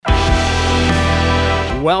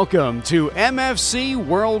Welcome to MFC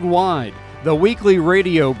Worldwide, the weekly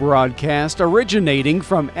radio broadcast originating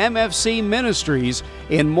from MFC Ministries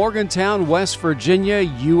in Morgantown, West Virginia,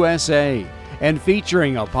 USA, and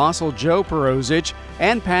featuring Apostle Joe Perosic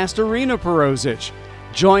and Pastor Rena Perosic.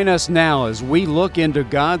 Join us now as we look into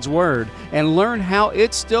God's Word and learn how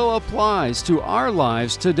it still applies to our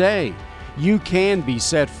lives today. You can be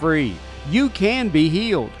set free. You can be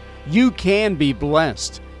healed. You can be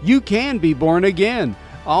blessed. You can be born again,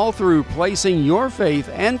 all through placing your faith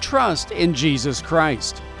and trust in Jesus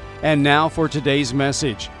Christ. And now for today's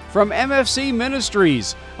message from MFC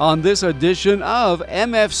Ministries on this edition of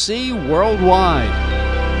MFC Worldwide.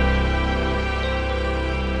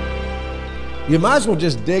 You might as well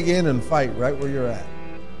just dig in and fight right where you're at.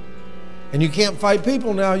 And you can't fight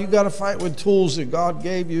people now. You got to fight with tools that God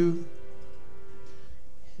gave you.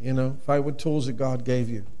 Fight with tools that God gave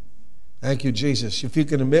you. Thank you, Jesus. If you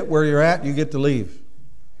can admit where you're at, you get to leave.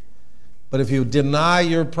 But if you deny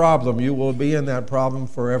your problem, you will be in that problem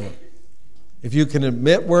forever. If you can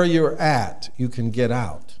admit where you're at, you can get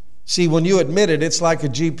out. See, when you admit it, it's like a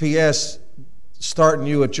GPS starting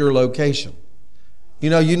you at your location.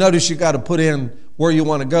 You notice you got to put in where you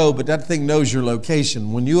want to go, but that thing knows your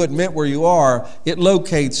location. When you admit where you are, it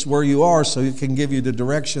locates where you are so it can give you the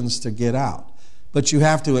directions to get out. But you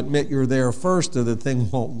have to admit you're there first or the thing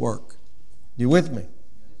won't work. You with me?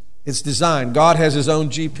 It's designed. God has His own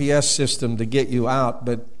GPS system to get you out,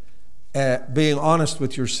 but being honest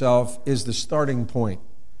with yourself is the starting point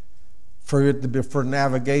for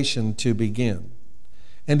navigation to begin.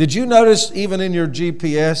 And did you notice even in your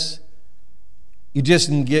GPS, you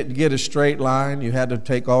just didn't get a straight line. You had to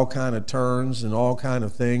take all kind of turns and all kind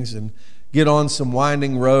of things and get on some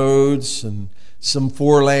winding roads and some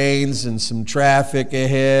 4 lanes and some traffic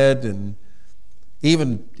ahead and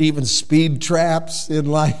even speed traps in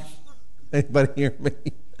life. Anybody hear me?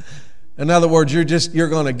 In other words, you're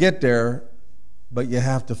going to get there, but you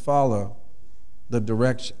have to follow the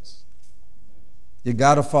directions. You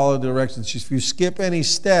got to follow the directions. If you skip any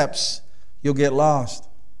steps, you'll get lost.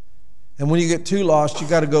 And when you get too lost, you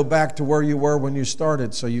got to go back to where you were when you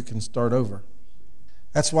started so you can start over.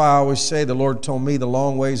 That's why I always say the Lord told me the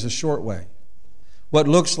long way is the short way. What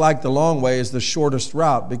looks like the long way is the shortest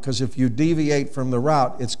route, because if you deviate from the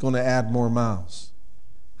route, it's going to add more miles.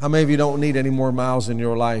 How many of you don't need any more miles in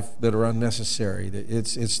your life that are unnecessary?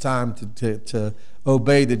 It's time to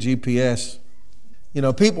obey the GPS.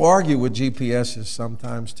 People argue with GPSs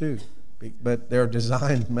sometimes too, but they're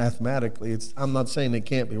designed mathematically. I'm not saying they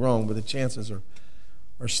can't be wrong, but the chances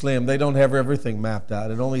are slim. They don't have everything mapped out.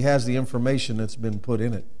 It only has the information that's been put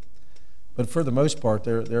in it. But for the most part,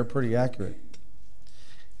 they're pretty accurate.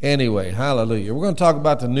 Anyway, hallelujah. We're going to talk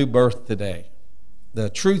about the new birth today. The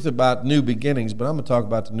truth about new beginnings, but I'm going to talk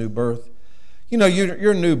about the new birth.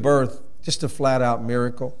 Your new birth, just a flat-out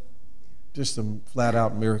miracle. Just a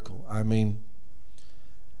flat-out miracle. I mean,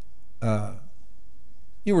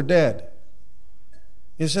 you were dead.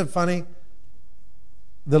 Isn't it funny?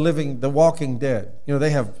 The Walking Dead. They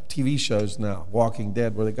have TV shows now, Walking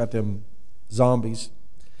Dead, where they got them zombies.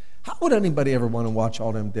 How would anybody ever want to watch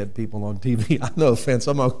all them dead people on TV? No offense,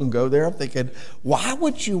 I'm not going to go there. I'm thinking, why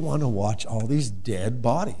would you want to watch all these dead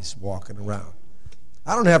bodies walking around?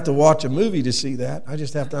 I don't have to watch a movie to see that. I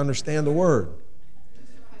just have to understand the Word.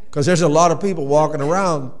 Because there's a lot of people walking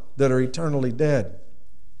around that are eternally dead.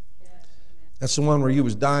 That's the one where you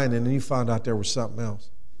was dying and then you found out there was something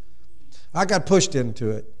else. I got pushed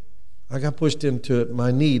into it.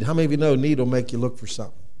 My need. How many of you know need will make you look for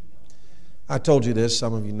something? I told you this,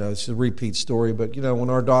 some of you know, it's a repeat story, but when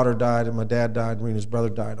our daughter died and my dad died and Rena's brother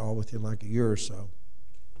died all within like a year or so,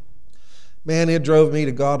 man, it drove me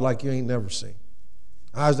to God like you ain't never seen.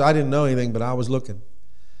 I didn't know anything, but I was looking.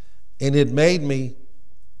 And it made me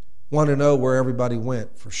want to know where everybody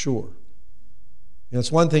went for sure.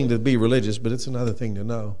 It's one thing to be religious, but it's another thing to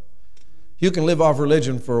know. You can live off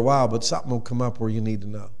religion for a while, but something will come up where you need to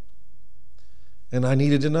know. And I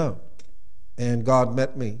needed to know. And God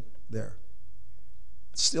met me there.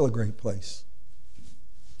 It's still a great place.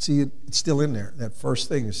 See, it's still in there. That first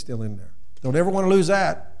thing is still in there. Don't ever want to lose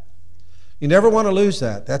that. You never want to lose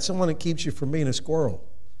that. That's the one that keeps you from being a squirrel.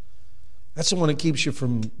 That's the one that keeps you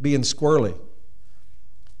from being squirrely.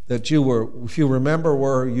 That if you remember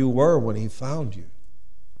where you were when He found you,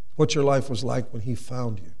 what your life was like when He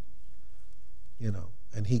found you,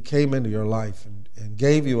 and He came into your life and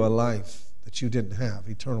gave you a life that you didn't have,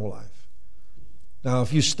 eternal life. Now,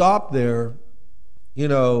 if you stop there,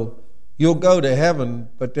 you'll go to heaven,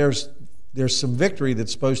 but there's some victory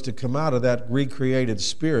that's supposed to come out of that recreated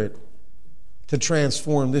spirit to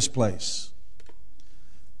transform this place.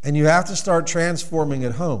 And you have to start transforming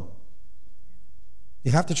at home.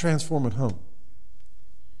 You have to transform at home.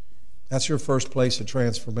 That's your first place of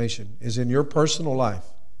transformation, is in your personal life.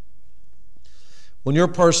 When your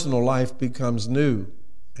personal life becomes new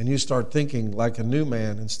and you start thinking like a new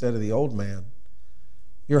man instead of the old man,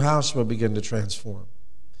 your house will begin to transform.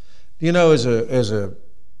 You know,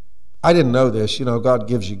 I didn't know this, God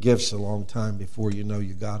gives you gifts a long time before you know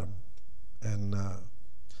you got them. And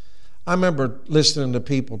I remember listening to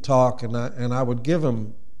people talk, and I would give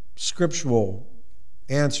them scriptural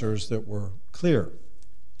answers that were clear.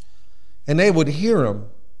 And they would hear them,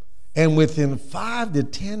 and within 5 to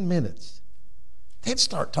 10 minutes, they'd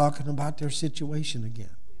start talking about their situation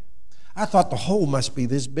again. I thought the hole must be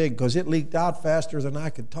this big because it leaked out faster than I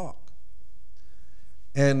could talk.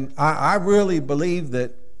 And I really believe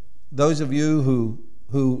that those of you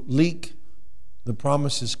who leak the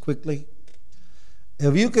promises quickly,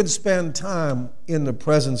 if you can spend time in the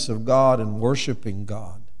presence of God and worshiping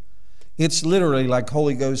God, it's literally like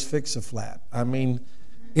Holy Ghost fix-a-flat. I mean,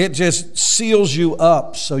 it just seals you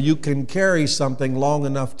up so you can carry something long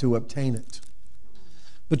enough to obtain it.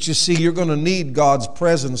 But you see, you're going to need God's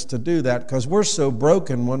presence to do that, because we're so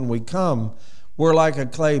broken when we come. We're like a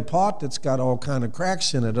clay pot that's got all kind of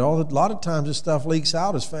cracks in it. A lot of times this stuff leaks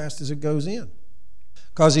out as fast as it goes in.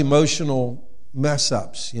 Because emotional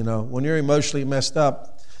mess-ups, When you're emotionally messed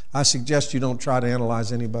up, I suggest you don't try to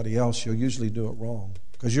analyze anybody else. You'll usually do it wrong.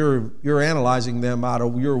 Because you're analyzing them out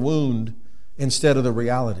of your wound instead of the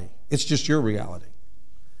reality. It's just your reality.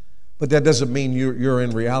 But that doesn't mean you're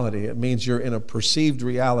in reality. It means you're in a perceived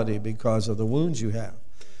reality because of the wounds you have.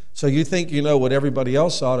 So you think you know what everybody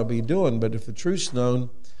else ought to be doing, but if the truth's known,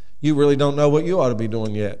 you really don't know what you ought to be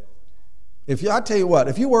doing yet. I tell you what,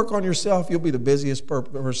 if you work on yourself, you'll be the busiest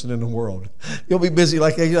person in the world. You'll be busy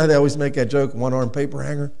like they always make that joke, one-arm paper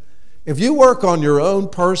hanger. If you work on your own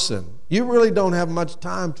person, you really don't have much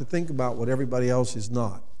time to think about what everybody else is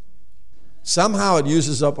not. Somehow it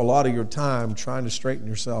uses up a lot of your time trying to straighten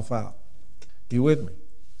yourself out. You with me?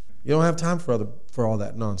 You don't have time for all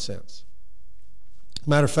that nonsense.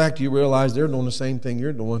 Matter of fact, you realize they're doing the same thing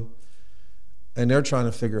you're doing, and they're trying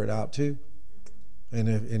to figure it out too.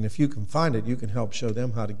 And if you can find it, you can help show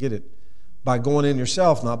them how to get it by going in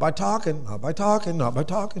yourself, not by talking,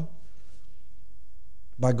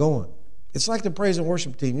 by going. It's like the praise and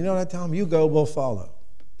worship team. You know what I tell them? You go, we'll follow.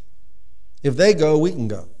 If they go, we can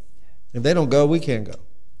go. If they don't go, we can't go.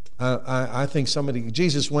 I think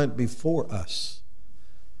Jesus went before us.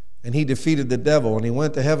 And he defeated the devil, and he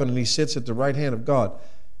went to heaven, and he sits at the right hand of God.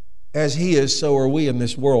 As he is, so are we in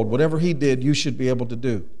this world. Whatever he did, you should be able to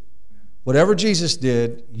do. Whatever Jesus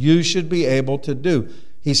did, you should be able to do.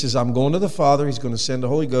 He says, I'm going to the Father. He's going to send the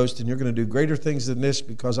Holy Ghost, and you're going to do greater things than this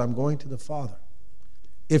because I'm going to the Father.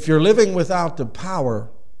 If you're living without the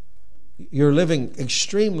power, you're living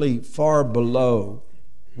extremely far below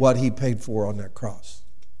what he paid for on that cross.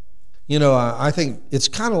 I think it's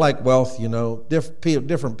kind of like wealth,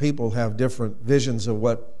 different people have different visions of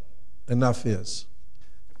what enough is.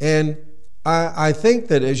 And I think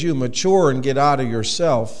that as you mature and get out of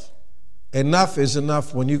yourself, enough is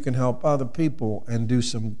enough when you can help other people and do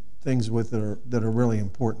some things with that are really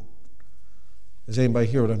important. Does anybody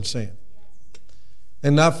hear what I'm saying?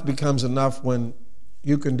 Enough becomes enough when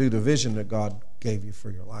you can do the vision that God gave you for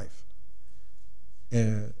your life.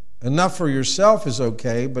 And enough for yourself is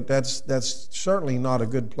okay, but that's certainly not a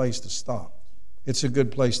good place to stop. It's a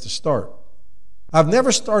good place to start. I've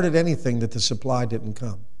never started anything that the supply didn't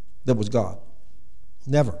come, that was God.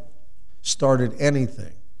 Never started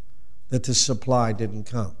anything that the supply didn't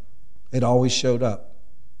come. It always showed up.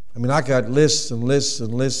 I mean, I got lists and lists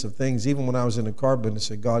and lists of things, even when I was in the car business,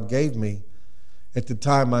 that God gave me at the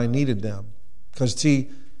time I needed them. Because, see,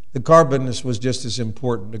 the car business was just as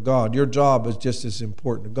important to God. Your job is just as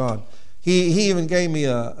important to God. He even gave me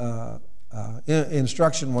a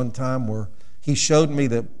instruction one time where he showed me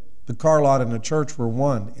that the car lot and the church were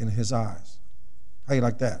one in his eyes. How you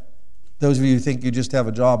like that? Those of you who think you just have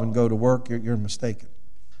a job and go to work, you're mistaken.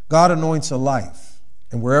 God anoints a life,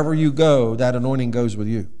 and wherever you go, that anointing goes with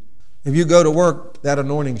you. If you go to work, that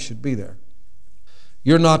anointing should be there.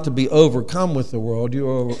 You're not to be overcome with the world.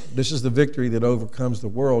 This is the victory that overcomes the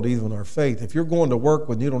world, even our faith. If you're going to work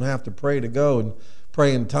when you don't have to pray to go and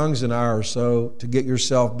pray in tongues an hour or so to get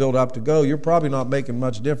yourself built up to go, you're probably not making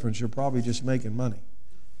much difference. You're probably just making money.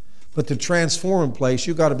 But to transform a place,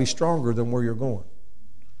 you've got to be stronger than where you're going.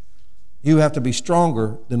 You have to be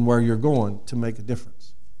stronger than where you're going to make a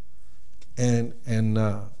difference. And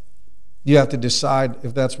you have to decide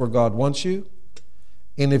if that's where God wants you.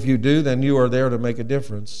 And if you do, then you are there to make a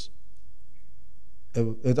difference.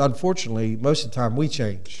 Unfortunately, most of the time we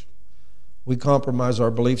change. We compromise our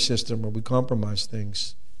belief system, or we compromise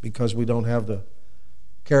things because we don't have the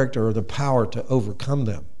character or the power to overcome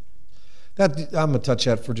them. I'm going to touch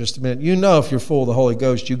that for just a minute. You know, if you're full of the Holy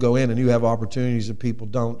Ghost, you go in and you have opportunities that people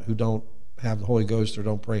who don't have the Holy Ghost or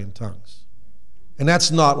don't pray in tongues. And that's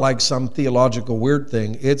not like some theological weird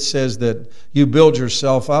thing. It says that you build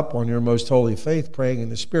yourself up on your most holy faith praying in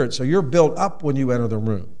the Spirit. So you're built up when you enter the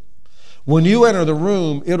room. When you enter the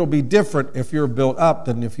room, it'll be different if you're built up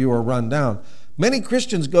than if you are run down. Many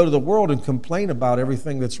Christians go to the world and complain about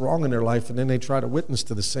everything that's wrong in their life, and then they try to witness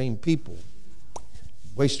to the same people.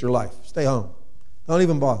 Waste your life. Stay home. Don't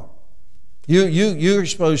even bother. You're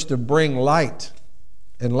supposed to bring light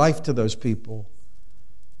and life to those people,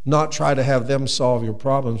 not try to have them solve your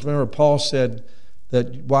problems. Remember, Paul said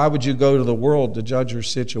that why would you go to the world to judge your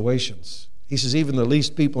situations? He says even the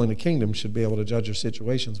least people in the kingdom should be able to judge their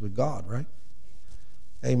situations with God, right?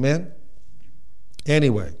 Amen?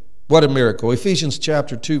 Anyway, what a miracle. Ephesians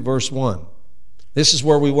chapter 2, verse 1. This is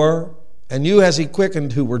where we were. And you has he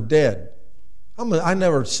quickened who were dead. I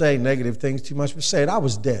never say negative things too much, but say it. I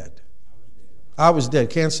was dead. I was dead.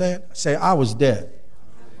 Can't say it? Say, I was dead.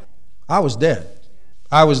 I was dead.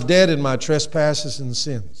 I was dead in my trespasses and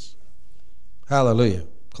sins. Hallelujah.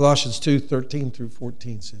 Colossians 2, 13 through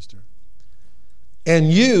 14, sister.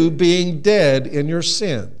 And you being dead in your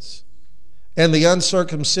sins and the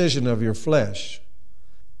uncircumcision of your flesh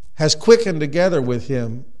has quickened together with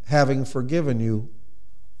him, having forgiven you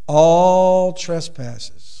all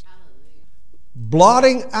trespasses,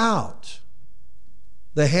 blotting out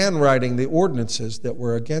the handwriting, the ordinances that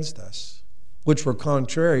were against us, which were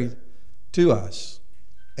contrary to us.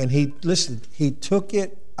 And he took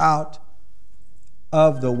it out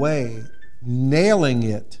of the way, nailing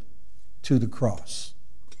it to the cross.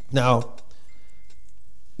 Now,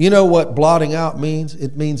 you know what blotting out means?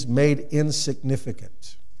 It means made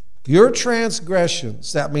insignificant. Your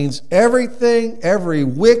transgressions, that means everything, every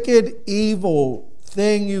wicked, evil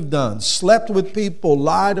thing you've done, slept with people,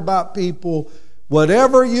 lied about people,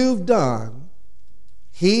 whatever you've done,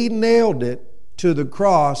 he nailed it to the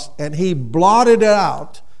cross and he blotted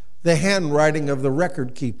out the handwriting of the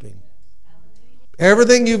record keeping.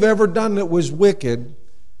 Everything you've ever done that was wicked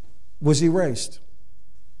was erased.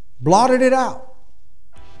 Blotted it out.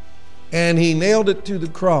 And he nailed it to the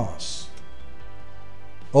cross.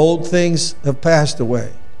 Old things have passed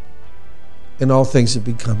away, and all things have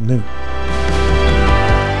become new.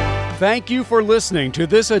 Thank you for listening to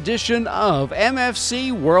this edition of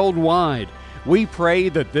MFC Worldwide. We pray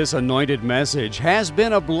that this anointed message has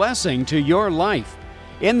been a blessing to your life.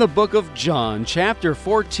 In the book of John, chapter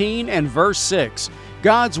 14 and verse 6,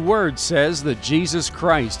 God's Word says that Jesus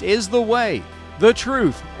Christ is the way, the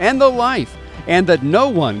truth, and the life, and that no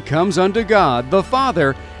one comes unto God the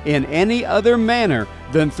Father in any other manner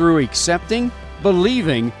than through accepting,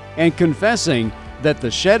 believing, and confessing that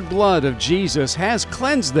the shed blood of Jesus has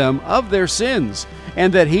cleansed them of their sins,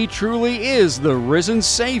 and that He truly is the risen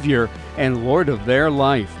Savior and Lord of their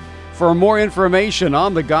life. For more information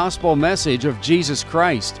on the gospel message of Jesus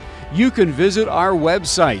Christ, you can visit our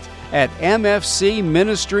website at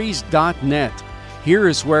mfcministries.net. Here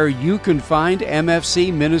is where you can find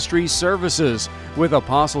MFC Ministries services with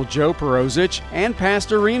Apostle Joe Perozich and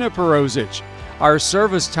Pastorina Perozich. Our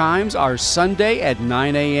service times are Sunday at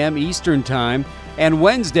 9 a.m. Eastern Time and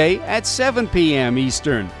Wednesday at 7 p.m.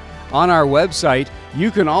 Eastern. On our website, you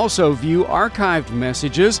can also view archived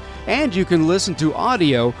messages and you can listen to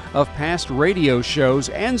audio of past radio shows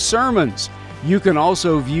and sermons. You can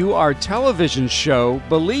also view our television show,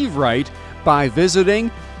 Believe Right, by visiting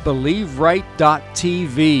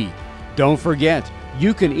believeright.tv. Don't forget,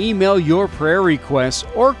 you can email your prayer requests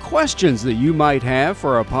or questions that you might have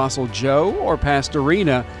for Apostle Joe or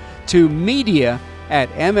Pastorina to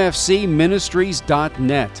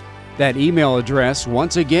media@mfcministries.net. That email address,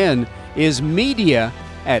 once again, is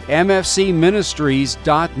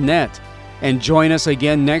media@mfcministries.net. And join us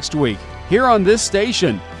again next week here on this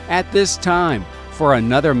station at this time for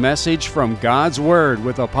another message from God's Word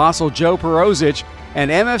with Apostle Joe Perozich and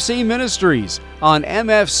MFC Ministries on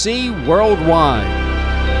MFC Worldwide.